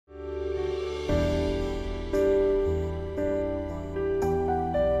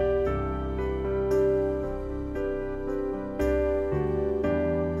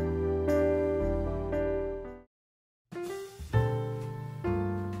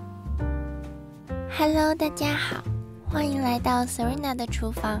Hello， 大家好，欢迎来到 Serenade 的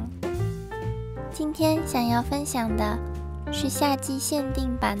厨房。今天想要分享的是夏季限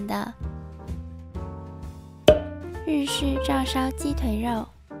定版的日式照烧鸡腿肉。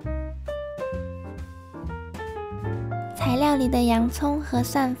材料里的洋葱和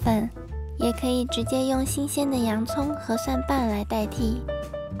蒜粉，也可以直接用新鲜的洋葱和蒜瓣来代替。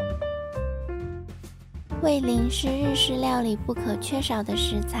味淋是日式料理不可缺少的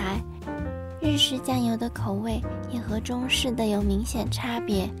食材。日式酱油的口味也和中式的有明显差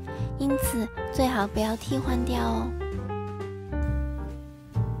别，因此最好不要替换掉哦。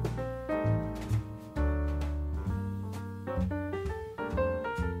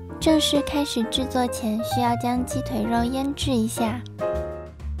正式开始制作前，需要将鸡腿肉腌制一下，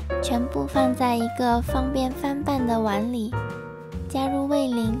全部放在一个方便翻拌的碗里，加入味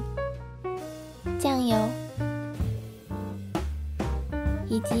淋、酱油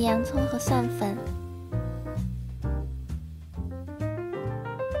以及洋葱和蒜粉，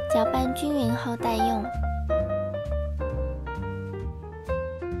搅拌均匀后待用。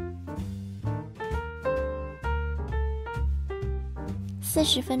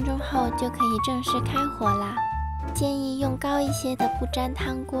40分钟后就可以正式开火啦。建议用高一些的不粘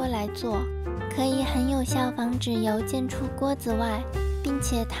汤锅来做，可以很有效防止油溅出锅子外，并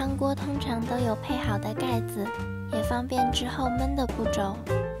且汤锅通常都有配好的盖子，也方便之后焖的步骤。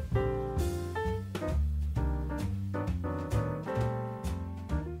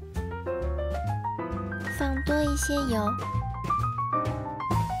放多一些油，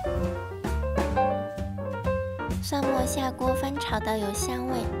蒜末下锅翻炒到有香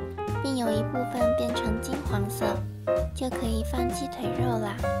味，并有一部分变成金黄色，就可以放鸡腿肉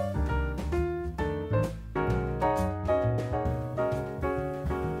啦。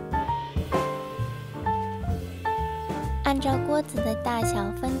按照锅子的大小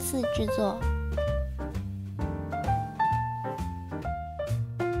分次制作。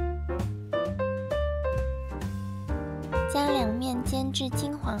将两面煎至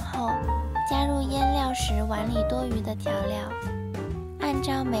金黄后，加入腌料时碗里多余的调料，按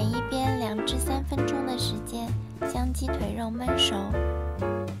照每一边2至3分钟的时间将鸡腿肉焖熟。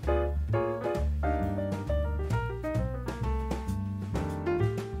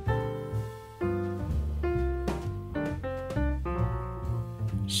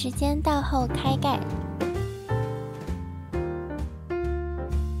时间到后开盖，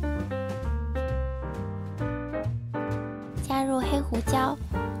加入黑胡椒，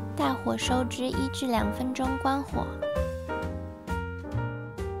大火收汁1至2分钟，关火。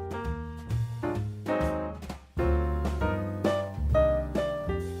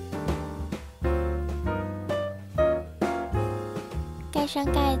盖上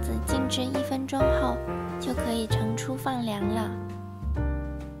盖子，静置1分钟后，就可以盛出放凉了。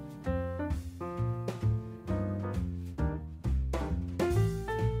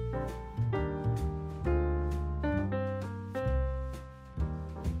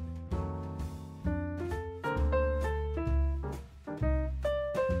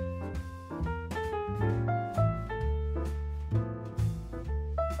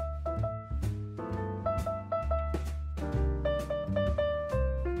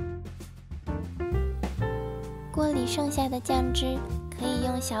锅里剩下的酱汁可以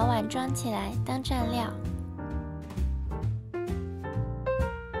用小碗装起来当蘸料。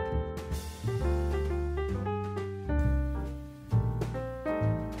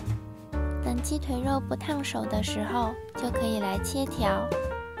等鸡腿肉不烫手的时候，就可以来切条。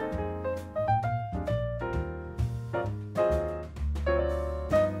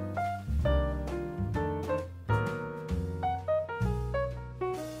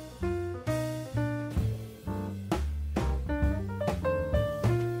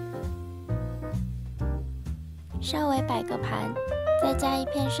稍微摆个盘，再加一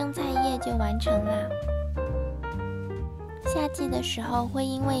片生菜叶就完成啦。夏季的时候会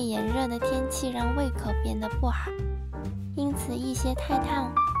因为炎热的天气让胃口变得不好，因此一些太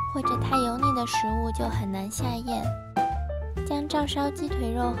烫或者太油腻的食物就很难下咽。将照烧鸡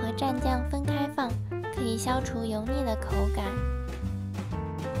腿肉和蘸酱分开放，可以消除油腻的口感。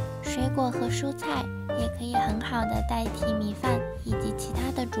水果和蔬菜也可以很好的代替米饭以及其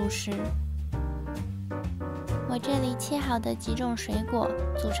他的主食。我这里切好的几种水果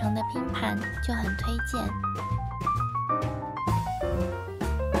组成的拼盘就很推荐。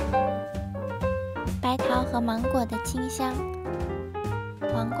白桃和芒果的清香，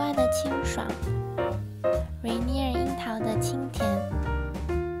黄瓜的清爽，瑞尼尔樱桃的清甜，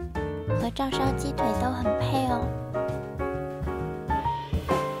和照烧鸡腿都很配哦。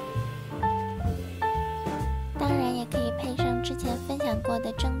当然也可以配上之前分享过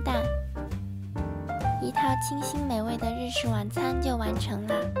的蒸蛋。清新美味的日式晚餐就完成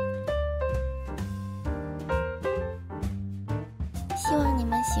啦。希望你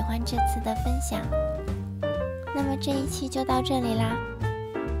们喜欢这次的分享。那么这一期就到这里啦，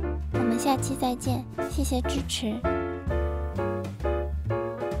我们下期再见，谢谢支持。